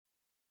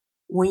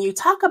When you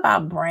talk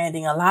about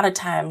branding, a lot of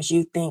times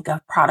you think of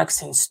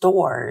products in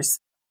stores,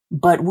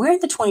 but we're in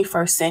the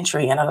 21st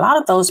century and a lot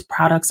of those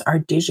products are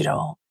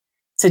digital.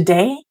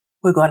 Today,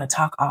 we're going to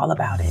talk all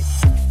about it.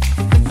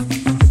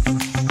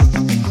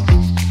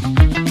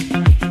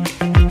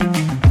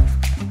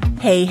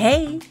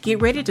 Hey,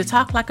 get ready to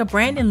talk like a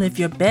brand and live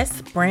your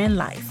best brand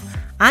life.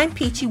 I'm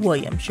Peachy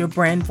Williams, your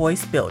brand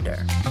voice builder.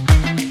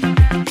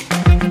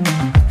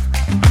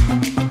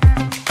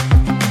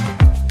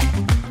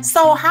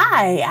 So,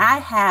 hi, I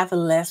have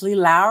Leslie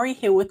Lowry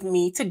here with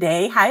me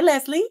today. Hi,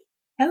 Leslie.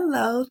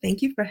 Hello,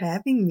 thank you for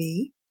having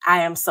me. I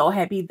am so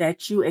happy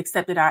that you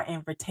accepted our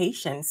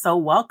invitation. So,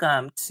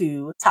 welcome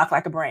to Talk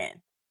Like a Brand.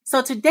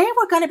 So, today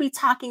we're going to be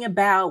talking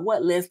about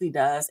what Leslie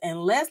does.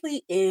 And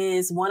Leslie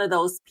is one of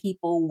those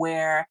people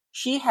where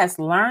she has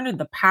learned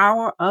the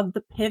power of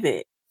the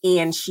pivot.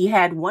 And she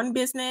had one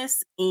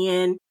business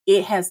and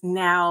it has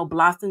now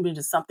blossomed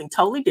into something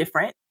totally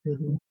different.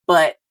 Mm-hmm.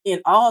 But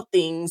in all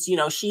things,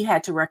 she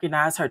had to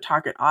recognize her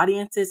target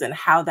audiences and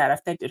how that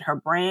affected her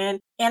brand.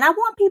 And I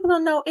want people to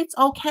know it's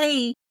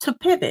okay to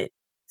pivot.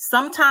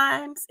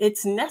 Sometimes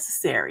it's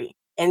necessary.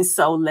 And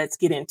so let's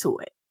get into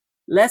it.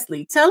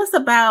 Leslie, tell us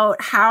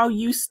about how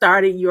you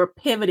started your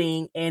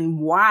pivoting and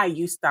why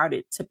you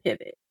started to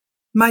pivot.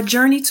 My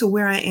journey to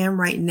where I am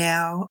right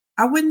now,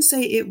 I wouldn't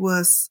say it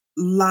was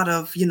a lot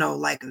of,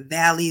 like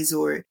valleys,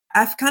 or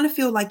I kind of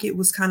feel like it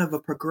was kind of a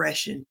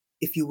progression,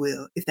 if you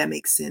will, if that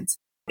makes sense.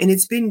 And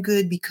it's been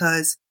good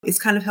because it's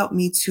kind of helped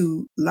me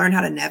to learn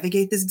how to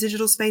navigate this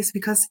digital space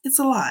because it's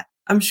a lot.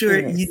 I'm sure,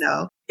 you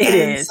know. It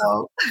is.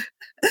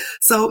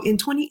 So in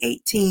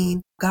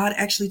 2018, God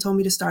actually told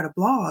me to start a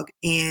blog,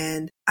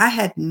 and I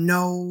had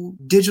no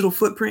digital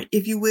footprint,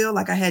 if you will.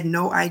 Like, I had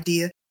no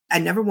idea. I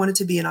never wanted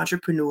to be an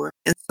entrepreneur.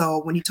 And so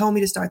when he told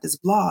me to start this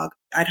blog,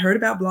 I'd heard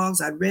about blogs,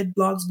 I'd read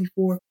blogs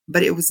before,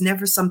 but it was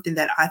never something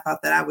that I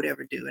thought that I would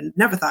ever do, and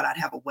never thought I'd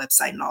have a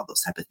website and all those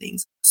type of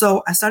things.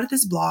 So I started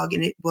this blog,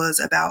 and it was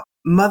about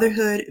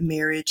motherhood,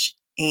 marriage,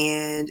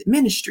 and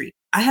ministry.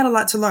 I had a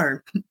lot to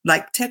learn.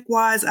 Like,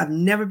 tech-wise, I've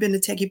never been a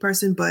techie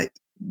person, but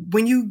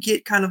when you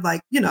get kind of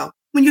like,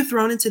 when you're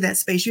thrown into that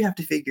space, you have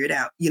to figure it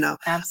out,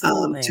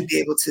 Absolutely. to be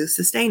able to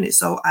sustain it.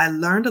 So I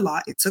learned a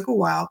lot. It took a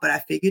while, but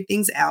I figured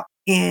things out.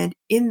 And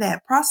in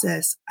that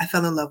process, I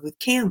fell in love with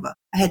Canva.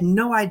 I had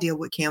no idea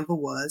what Canva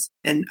was.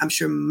 And I'm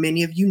sure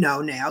many of you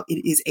know now,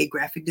 it is a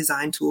graphic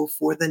design tool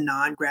for the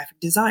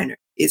non-graphic designer.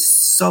 It's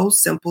so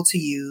simple to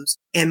use.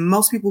 And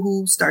most people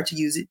who start to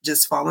use it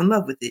just fall in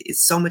love with it.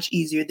 It's so much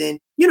easier than,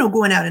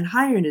 going out and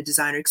hiring a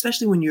designer,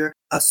 especially when you're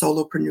a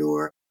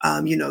solopreneur.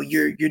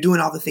 You're doing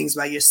all the things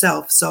by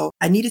yourself. So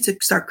I needed to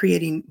start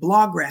creating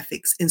blog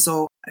graphics. And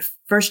so I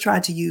first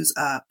tried to use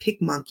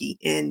PicMonkey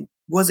and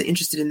wasn't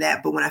interested in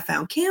that. But when I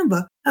found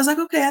Canva, I was like,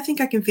 okay, I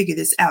think I can figure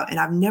this out. And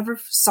I've never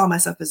saw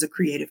myself as a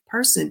creative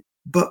person.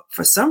 But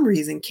for some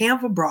reason,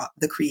 Canva brought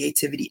the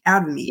creativity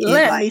out of me.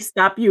 Let me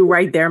stop you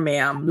right there,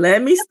 ma'am.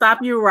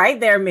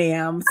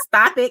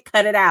 Stop it.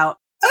 Cut it out.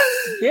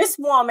 This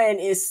woman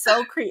is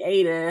so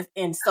creative.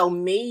 And so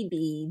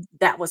maybe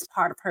that was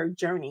part of her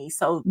journey.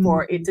 So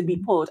for it to be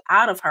pulled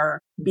out of her,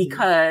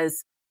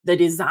 because the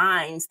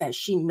designs that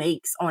she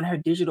makes on her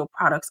digital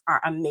products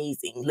are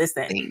amazing.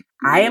 Listen,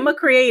 I am a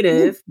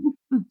creative.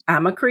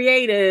 I'm a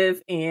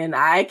creative and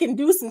I can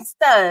do some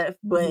stuff,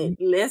 but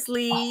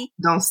Leslie,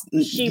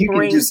 she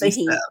brings the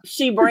heat.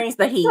 She brings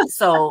the heat.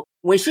 So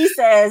when she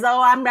says,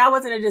 "Oh, I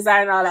wasn't a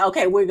designer," all that,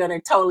 okay, we're gonna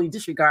totally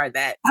disregard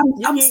that.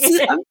 I'm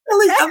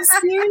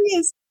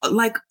serious.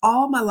 Like,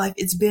 all my life,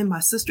 it's been my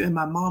sister and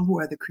my mom who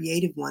are the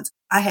creative ones.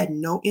 I had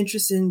no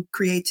interest in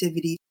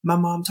creativity. My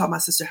mom taught my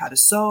sister how to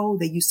sew.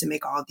 They used to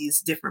make all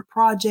these different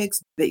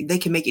projects. They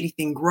can make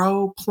anything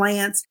grow,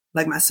 plants.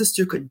 Like, my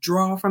sister could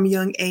draw from a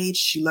young age.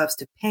 She loves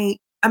to paint.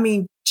 I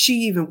mean, she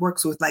even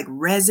works with like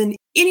resin.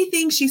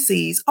 Anything she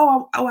sees,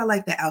 I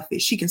like that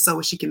outfit. She can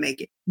sew it, she can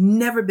make it.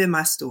 Never been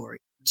my story.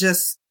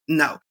 Just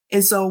no.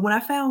 And so when I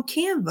found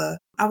Canva,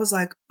 I was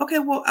like, okay,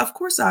 well, of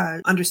course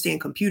I understand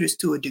computers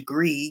to a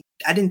degree.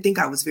 I didn't think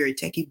I was very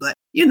techie, but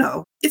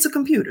it's a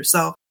computer.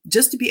 So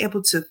just to be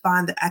able to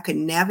find that I could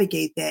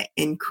navigate that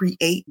and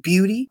create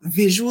beauty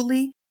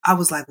visually, I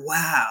was like,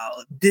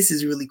 wow, this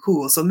is really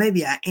cool. So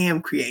maybe I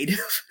am creative.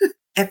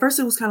 At first,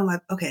 it was kind of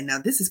like, okay, now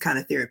this is kind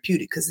of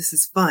therapeutic because this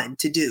is fun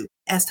to do.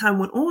 As time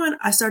went on,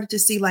 I started to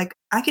see like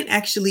I can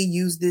actually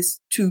use this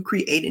to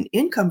create an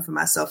income for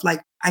myself.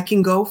 Like, I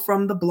can go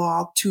from the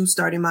blog to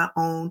starting my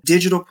own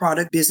digital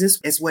product business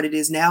as what it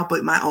is now,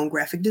 but my own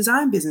graphic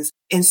design business.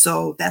 And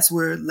so that's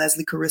where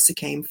Leslie Carissa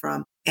came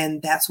from.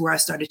 And that's where I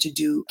started to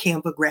do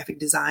Canva graphic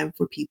design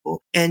for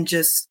people and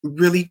just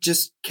really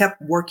just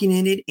kept working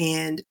in it.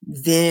 And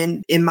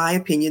then, in my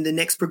opinion, the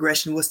next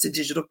progression was to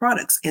digital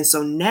products. And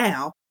so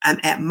now I'm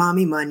at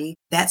Mommy Money.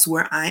 That's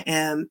where I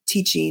am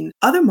teaching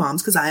other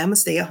moms, because I am a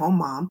stay-at-home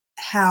mom,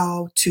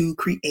 how to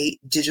create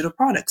digital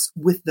products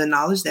with the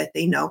knowledge that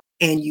they know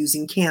and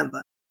using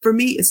Canva. For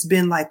me, it's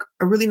been like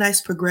a really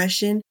nice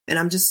progression, and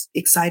I'm just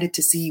excited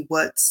to see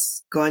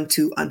what's going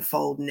to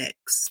unfold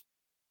next.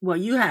 Well,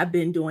 you have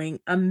been doing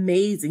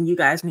amazing. You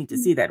guys need to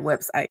see that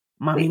website, Thanks.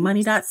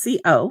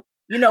 mommymoney.co.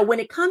 When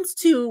it comes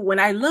to when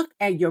I look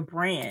at your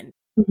brand,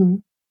 Mm-hmm.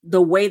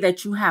 the way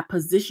that you have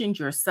positioned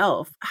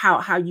yourself,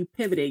 how you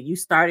pivoted, you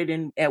started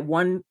in at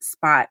one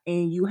spot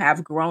and you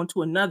have grown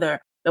to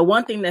another. The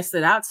one thing that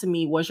stood out to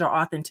me was your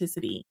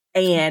authenticity.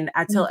 And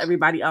I tell Thank you.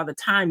 everybody all the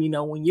time,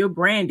 when you're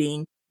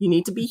branding, you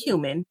need to be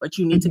human, but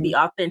you need to Mm-hmm. be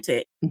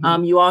authentic.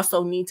 Mm-hmm. You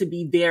also need to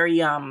be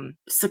very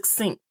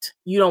succinct.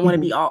 You don't want to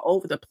Mm-hmm. be all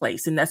over the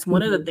place. And that's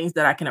one of the Mm-hmm. things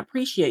that I can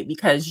appreciate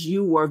because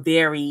you were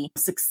very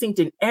succinct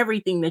in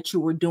everything that you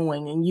were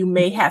doing. And you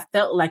may have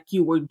felt like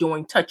you were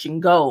doing touch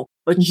and go,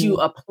 but you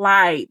Mm-hmm.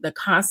 applied the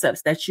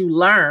concepts that you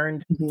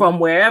learned Mm-hmm. from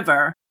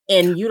wherever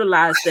and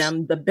utilized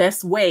them the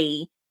best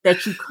way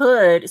that you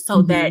could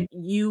so that Mm-hmm.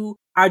 you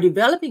are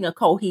developing a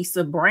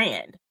cohesive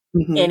brand.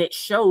 Mm-hmm. And it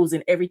shows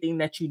in everything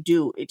that you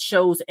do. It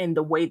shows in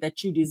the way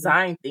that you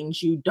design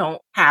things. You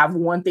don't have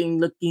one thing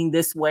looking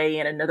this way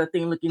and another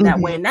thing looking that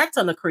way. Mm-hmm. And that's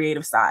on the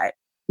creative side.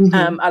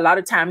 Mm-hmm. A lot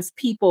of times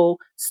people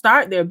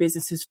start their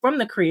businesses from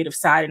the creative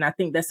side. And I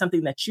think that's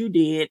something that you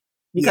did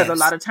because a Yes.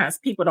 lot of times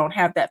people don't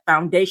have that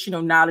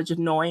foundational knowledge of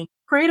knowing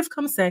creative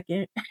comes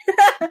second,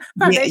 Yeah,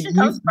 foundation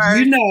comes you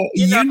first, know,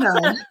 you know.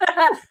 you know.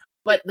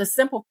 But the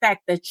simple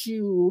fact that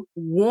you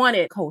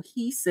wanted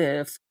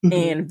cohesive Mm-hmm.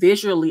 and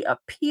visually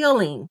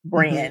appealing Mm-hmm.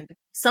 brand,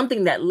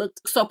 something that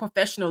looked so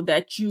professional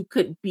that you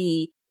could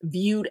be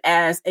viewed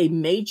as a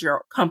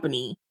major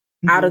company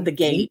out of Mm-hmm. the Thank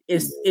gate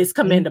is you. is Thank you.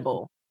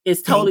 commendable.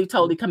 It's Thank totally, you.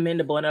 totally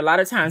commendable. And a lot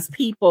of times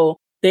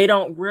people, they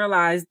don't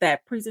realize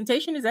that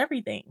presentation is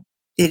everything.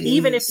 It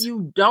Even if is.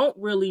 you don't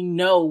really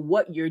know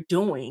what you're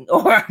doing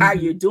or how Mm-hmm.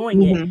 you're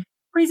doing it, Mm-hmm.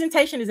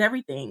 presentation is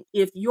everything.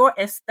 If your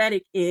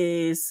aesthetic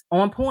is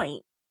on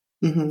point,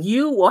 Mm-hmm.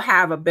 you will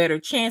have a better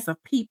chance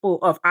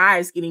of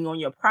eyes getting on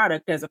your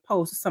product as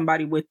opposed to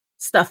somebody with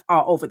stuff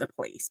all over the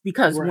place.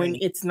 Because when Right.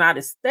 it's not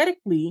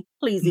aesthetically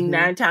pleasing, Mm-hmm.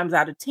 9 times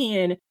out of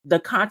 10, the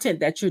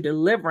content that you're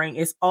delivering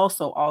is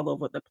also all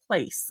over the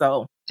place.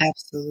 So,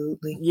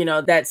 Absolutely.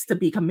 that's to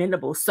be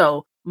commendable.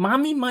 So,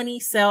 Mommy Money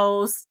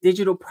sells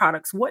digital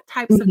products. What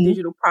types of Mm-hmm.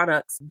 digital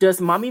products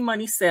does Mommy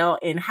Money sell?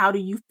 And how do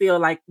you feel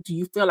like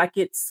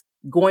it's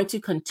going to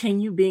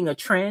continue being a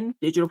trend,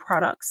 digital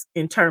products,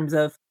 in terms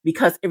of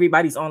because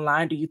everybody's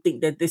online? Do you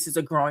think that this is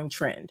a growing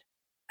trend?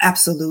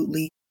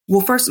 Absolutely.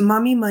 Well, first,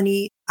 Mommy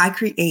Money, I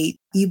create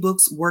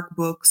ebooks,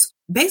 workbooks,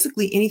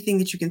 basically anything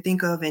that you can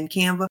think of in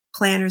Canva,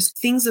 planners,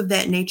 things of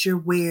that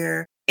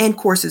nature and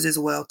courses as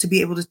well, to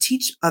be able to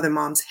teach other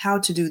moms how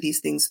to do these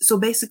things. So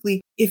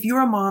basically, if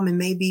you're a mom and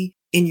maybe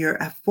in your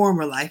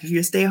former life, if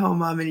you're a stay-at-home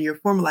mom in your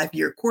former life,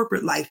 your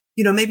corporate life,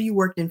 maybe you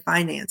worked in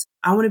finance.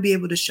 I want to be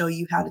able to show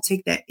you how to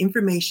take that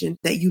information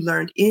that you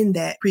learned in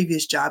that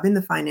previous job in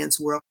the finance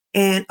world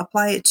and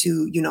apply it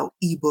to,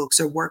 ebooks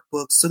or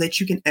workbooks so that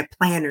you can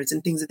planners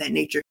and things of that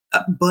nature,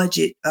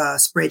 budget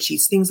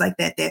spreadsheets, things like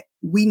that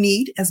we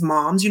need as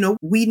moms.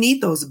 We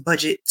need those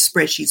budget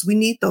spreadsheets. We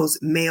need those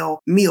meal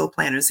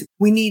planners.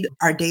 We need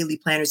our daily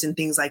planners and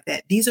things like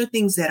that. These are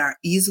things that are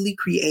easily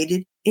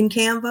created in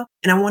Canva.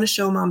 And I want to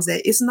show moms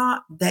that it's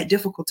not that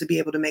difficult to be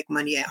able to make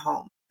money at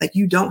home. Like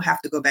you don't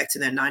have to go back to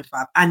that 9 to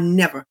 5. I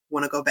never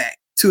want to go back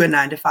to a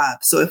 9 to 5.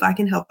 So if I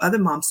can help other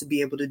moms to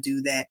be able to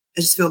do that,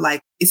 I just feel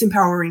like it's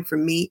empowering for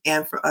me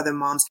and for other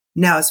moms.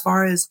 Now, as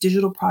far as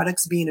digital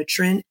products being a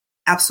trend,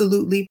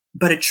 absolutely,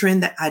 but a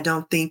trend that I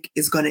don't think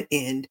is going to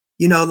end.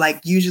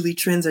 Like usually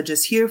trends are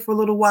just here for a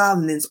little while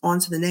and then it's on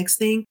to the next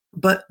thing.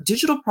 But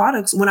digital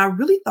products, when I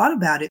really thought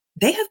about it,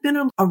 they have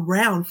been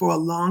around for a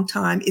long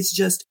time. It's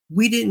just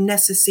we didn't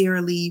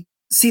necessarily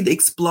see the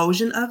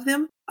explosion of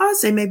them. I'd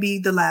say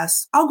maybe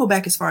I'll go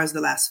back as far as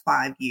the last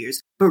 5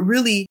 years, but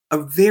really a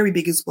very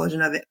big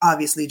explosion of it,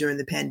 obviously during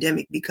the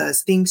pandemic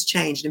because things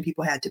changed and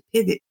people had to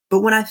pivot. But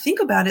when I think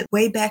about it,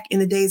 way back in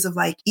the days of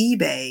like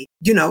eBay,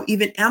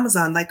 even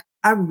Amazon, like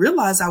I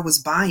realized I was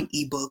buying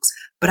ebooks,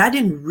 but I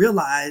didn't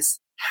realize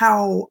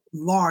how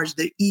large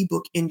the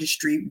ebook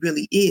industry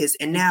really is.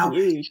 And It's now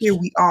here huge.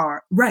 we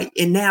are, right?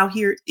 And now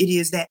here it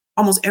is that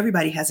almost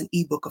everybody has an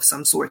ebook of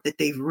some sort that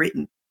they've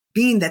written.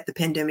 Being that the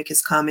pandemic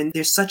has come and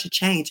there's such a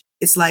change,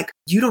 it's like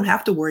you don't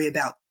have to worry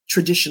about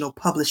traditional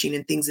publishing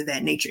and things of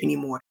that nature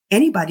anymore.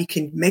 Anybody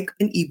can make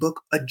an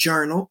ebook, a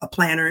journal, a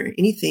planner,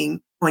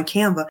 anything on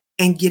Canva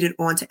and get it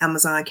onto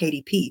Amazon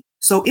KDP.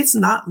 So it's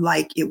not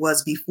like it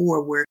was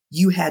before where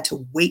you had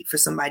to wait for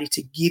somebody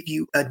to give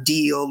you a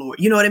deal or,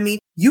 you know what I mean?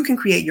 You can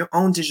create your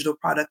own digital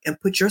product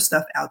and put your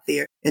stuff out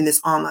there in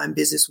this online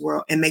business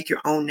world and make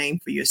your own name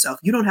for yourself.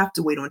 You don't have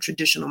to wait on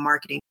traditional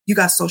marketing. You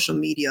got social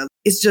media.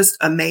 It's just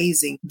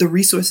amazing the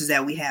resources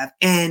that we have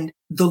and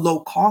the low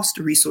cost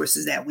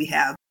resources that we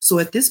have. So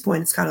at this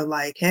point, it's kind of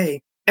like,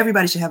 hey,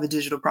 everybody should have a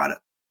digital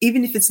product.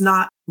 Even if it's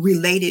not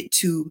related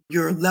to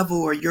your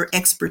level or your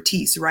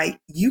expertise, right?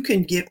 You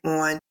can get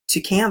on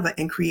to Canva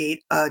and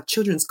create a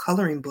children's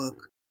coloring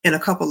book in a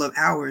couple of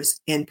hours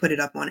and put it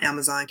up on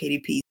Amazon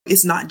KDP.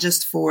 It's not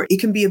just it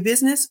can be a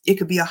business, it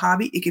could be a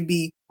hobby, it could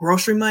be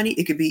grocery money,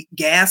 it could be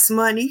gas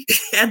money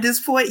at this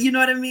point, you know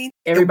what I mean?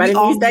 Everybody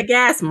needs that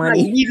gas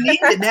money. We need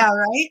it now,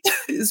 right?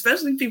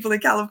 Especially people in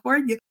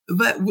California.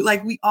 But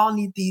like we all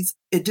need these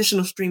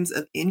additional streams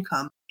of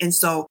income. And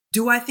so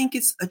do I think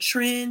it's a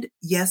trend?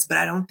 Yes, but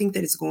I don't think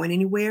that it's going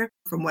anywhere.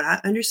 From what I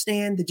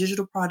understand, the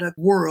digital product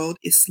world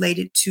is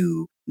slated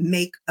to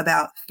make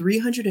about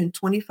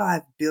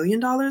 $325 billion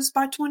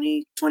by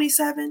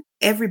 2027.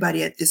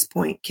 Everybody at this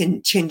point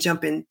can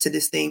jump into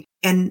this thing.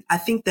 And I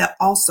think that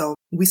also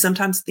we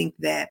sometimes think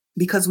that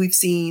because we've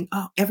seen,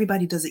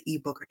 everybody does an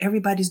ebook or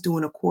everybody's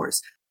doing a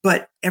course,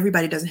 but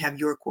everybody doesn't have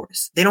your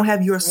course. They don't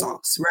have your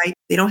sauce, right?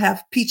 They don't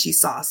have Peachy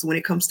sauce when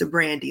it comes to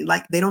branding.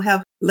 Like they don't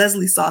have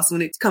Leslie sauce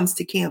when it comes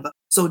to Canva.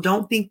 So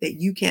don't think that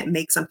you can't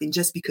make something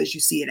just because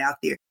you see it out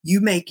there.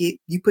 You make it,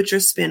 you put your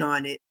spin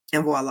on it,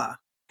 and voila.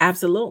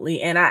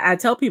 Absolutely. And I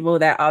tell people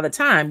that all the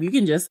time. You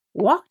can just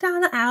walk down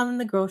the aisle in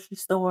the grocery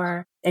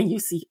store and you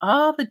see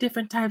all the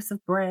different types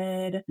of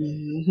bread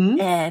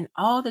and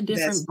all the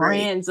different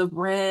brands of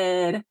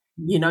bread.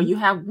 You know, you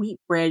have wheat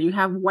bread, you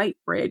have white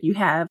bread, you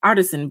have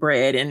artisan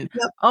bread and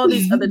all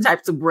these other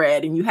types of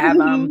bread. And you have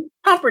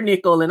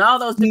pumpernickel and all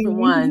those different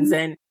ones.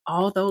 And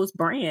all those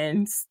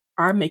brands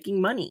are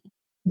making money.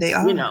 They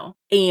are. You know,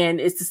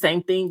 and it's the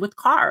same thing with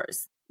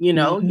cars. You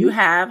know, you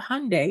have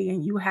Hyundai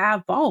and you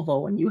have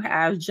Volvo and you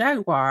have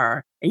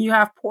Jaguar and you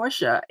have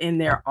Porsche, and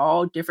they're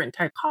all different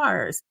type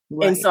cars.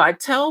 Right. And so I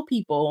tell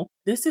people,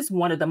 this is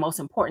one of the most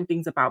important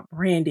things about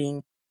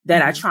branding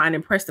that I try and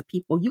impress the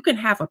people. You can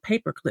have a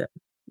paperclip,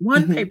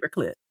 one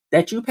paperclip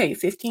that you pay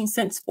 15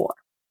 cents for,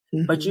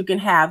 but you can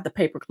have the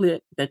paperclip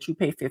that you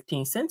pay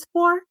 15 cents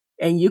for,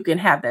 and you can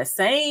have that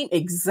same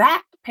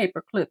exact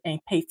paperclip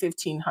and pay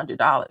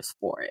 $1,500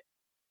 for it.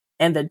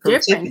 And the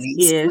difference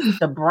is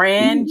the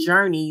brand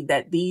journey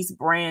that these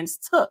brands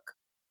took.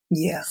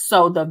 Yeah.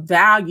 So the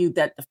value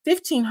that the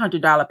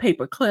 $1,500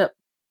 paper clip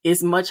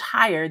is much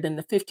higher than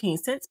the 15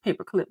 cents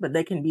paper clip, but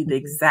they can be the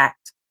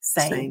exact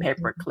same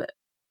paper clip.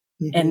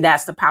 And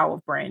that's the power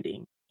of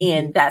branding.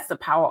 And that's the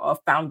power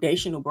of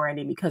foundational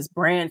branding, because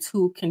brands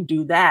who can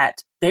do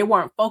that, they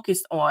weren't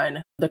focused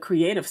on the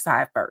creative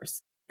side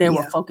first. They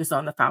were focused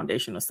on the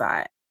foundational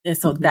side. And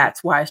so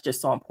that's why it's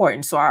just so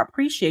important. So I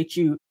appreciate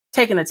you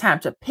taking the time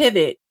to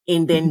pivot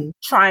and then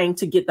trying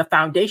to get the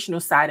foundational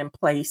side in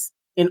place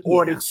in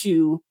order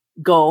to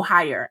go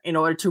higher, in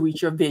order to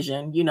reach your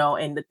vision, you know,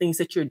 and the things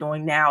that you're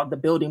doing now, the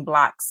building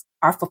blocks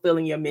are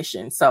fulfilling your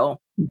mission. So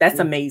that's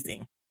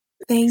amazing.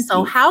 Thank you.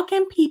 So how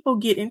can people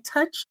get in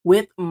touch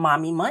with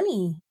Mommy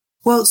Money?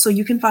 Well, so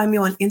you can find me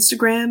on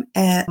Instagram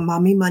at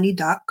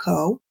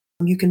mommymoney.co.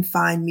 You can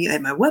find me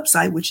at my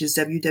website, which is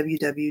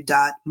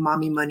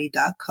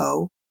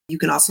www.mommymoney.co. You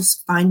can also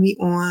find me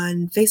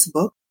on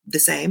Facebook, the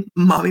same,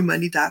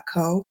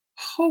 mommymoney.co.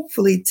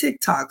 Hopefully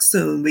TikTok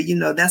soon, but you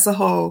know, that's a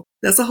whole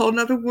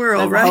nother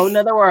world, right? A whole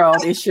nother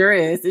world. It sure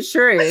is. It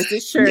sure is.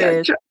 It sure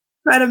is.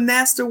 Try to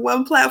master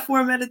one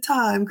platform at a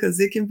time, because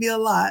it can be a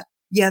lot.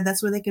 Yeah,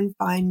 that's where they can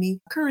find me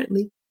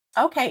currently.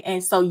 Okay.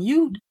 And so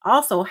you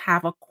also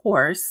have a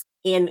course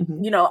in,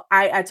 you know,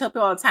 I tell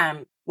people all the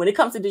time, when it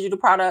comes to digital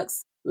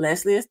products,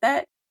 Leslie is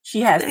that.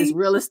 She has this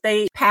real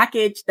estate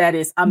package that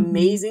is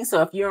amazing.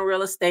 So if you're in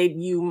real estate,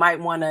 you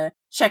might want to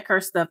check her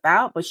stuff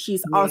out. But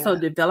she's also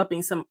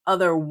developing some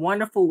other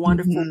wonderful,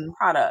 wonderful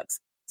products.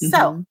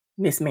 So,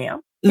 Miss Ma'am,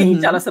 can you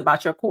tell us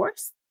about your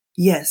course?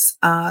 Yes.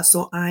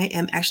 So I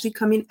am actually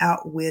coming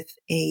out with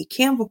a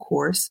Canva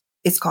course.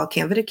 It's called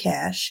Canva to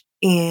Cash.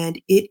 And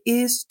it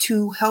is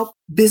to help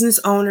business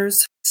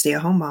owners,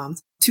 stay-at-home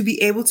moms, to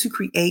be able to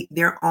create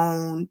their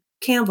own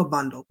Canva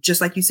bundle.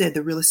 Just like you said,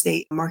 the real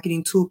estate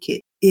marketing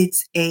toolkit.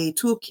 It's a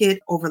toolkit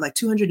over like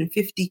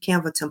 250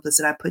 Canva templates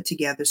that I put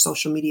together,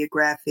 social media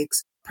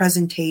graphics,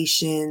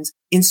 presentations,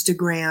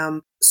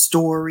 Instagram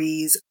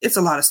stories. It's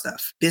a lot of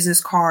stuff.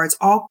 Business cards,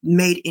 all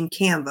made in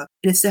Canva.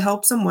 And it's to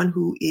help someone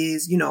who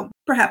is, you know,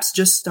 perhaps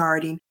just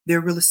starting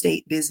their real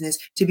estate business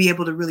to be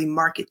able to really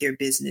market their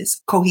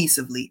business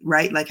cohesively,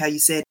 right? Like how you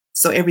said,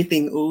 so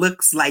everything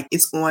looks like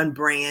it's on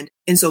brand.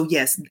 And so,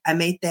 yes, I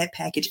made that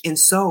package. And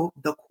so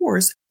the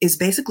course is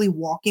basically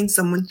walking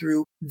someone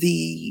through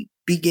the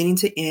beginning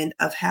to end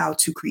of how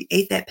to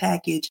create that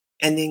package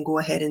and then go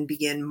ahead and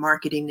begin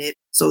marketing it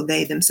so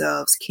they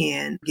themselves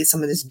can get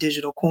some of this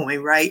digital coin,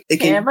 right? They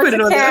can Canva put it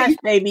to on cash,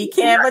 baby.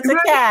 Canva to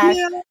cash.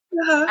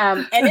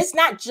 Yeah. And it's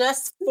not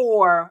just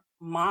for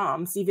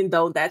moms, even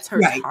though that's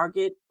her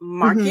target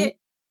market.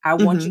 I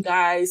want you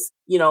guys,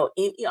 you know,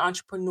 any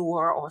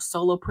entrepreneur or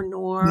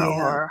solopreneur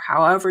or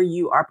however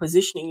you are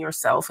positioning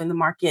yourself in the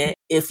market,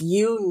 if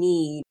you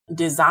need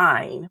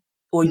design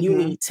or you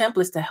need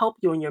templates to help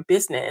you in your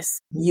business,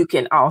 you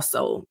can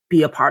also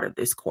be a part of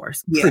this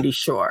course, pretty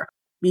sure.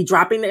 Be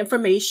dropping the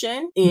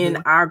information in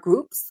our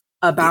groups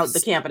about the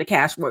Canva to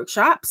Cash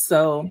workshop.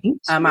 So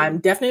I'm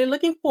definitely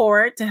looking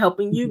forward to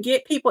helping you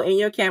get people in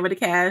your Canva to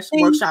Cash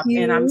workshop.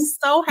 And I'm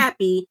so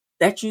happy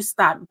that you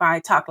stopped by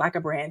Talk Like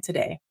a Brand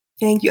today.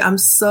 Thank you. I'm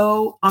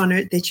so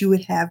honored that you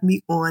would have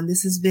me on.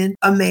 This has been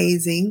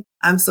amazing.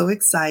 I'm so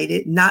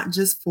excited, not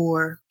just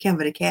for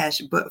Canva to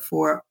Cash, but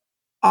for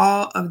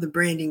all of the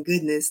branding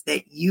goodness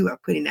that you are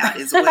putting out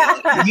as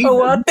well.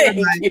 Well,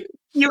 thank you.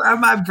 You are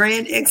my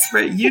brand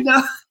expert,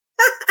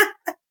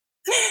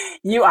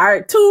 You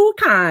are too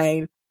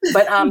kind.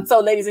 But so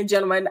ladies and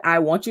gentlemen, I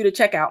want you to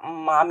check out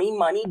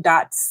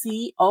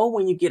mommymoney.co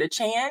when you get a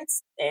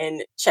chance,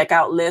 and check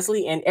out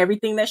Leslie and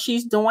everything that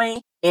she's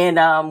doing.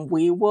 And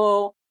we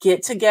will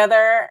get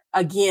together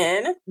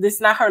again. This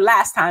is not her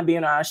last time being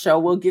on our show.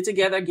 We'll get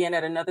together again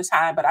at another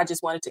time, but I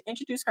just wanted to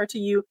introduce her to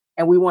you,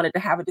 and we wanted to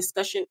have a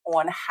discussion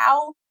on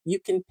how you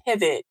can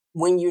pivot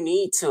when you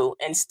need to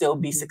and still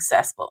be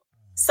successful.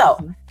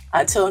 So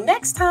until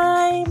next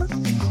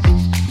time.